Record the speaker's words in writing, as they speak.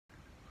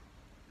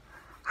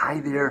Hi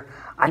there,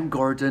 I'm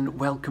Gordon.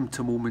 Welcome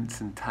to Moments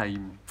in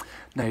Time.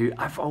 Now,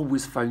 I've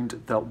always found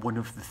that one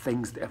of the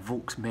things that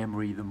evokes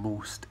memory the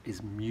most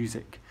is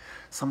music.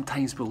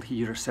 Sometimes we'll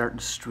hear a certain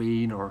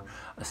strain or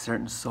a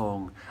certain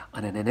song,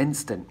 and in an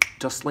instant,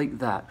 just like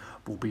that,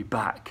 we'll be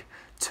back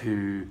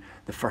to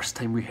the first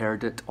time we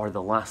heard it or the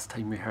last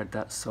time we heard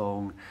that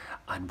song,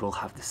 and we'll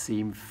have the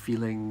same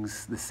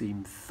feelings, the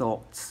same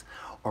thoughts,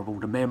 or we'll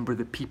remember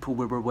the people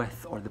we were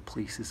with or the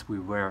places we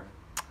were.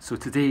 So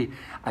today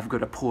I've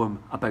got a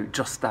poem about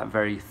just that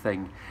very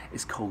thing.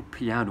 It's called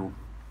Piano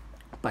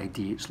by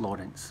D.H.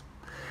 Lawrence.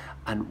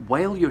 And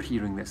while you're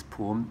hearing this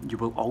poem, you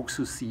will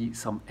also see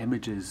some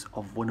images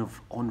of one of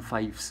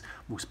Fife's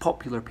most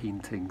popular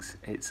paintings.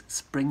 It's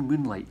Spring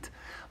Moonlight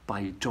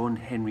by John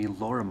Henry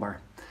Lorimer.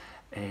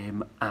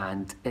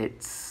 And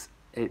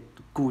it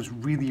goes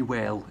really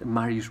well, it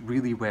marries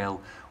really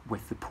well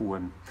with the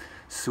poem.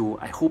 So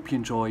I hope you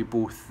enjoy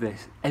both the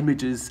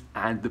images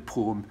and the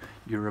poem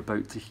you're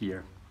about to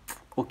hear.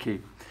 Okay,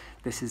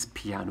 this is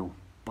Piano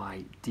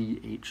by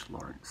D.H.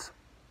 Lawrence.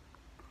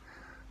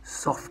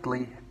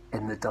 Softly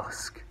in the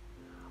dusk,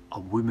 a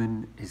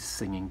woman is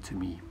singing to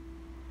me,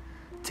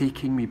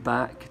 taking me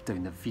back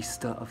down the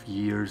vista of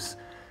years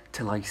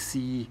till I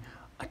see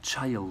a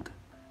child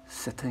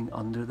sitting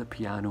under the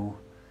piano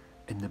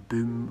in the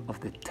boom of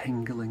the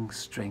tingling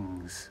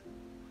strings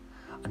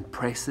and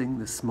pressing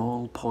the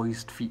small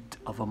poised feet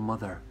of a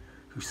mother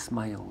who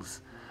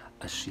smiles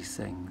as she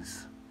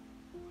sings.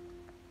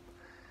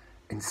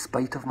 In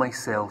spite of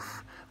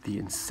myself, the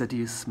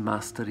insidious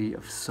mastery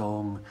of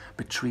song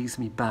betrays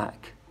me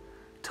back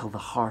till the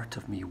heart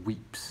of me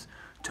weeps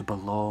to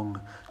belong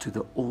to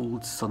the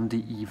old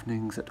Sunday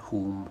evenings at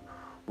home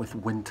with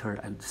winter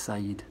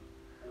outside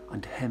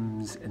and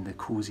hymns in the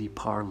cosy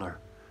parlour,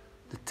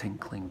 the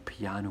tinkling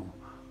piano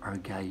our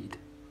guide.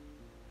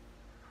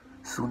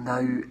 So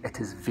now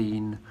it is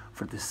vain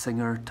for the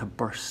singer to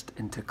burst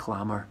into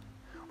clamour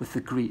with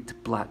the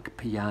great black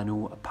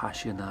piano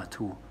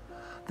appassionato.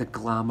 The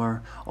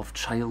glamour of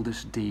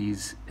childish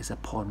days is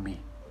upon me.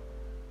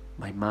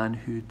 My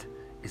manhood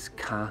is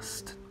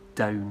cast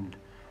down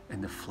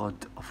in the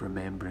flood of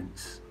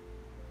remembrance.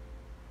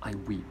 I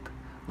weep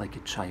like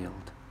a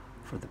child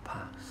for the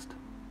past.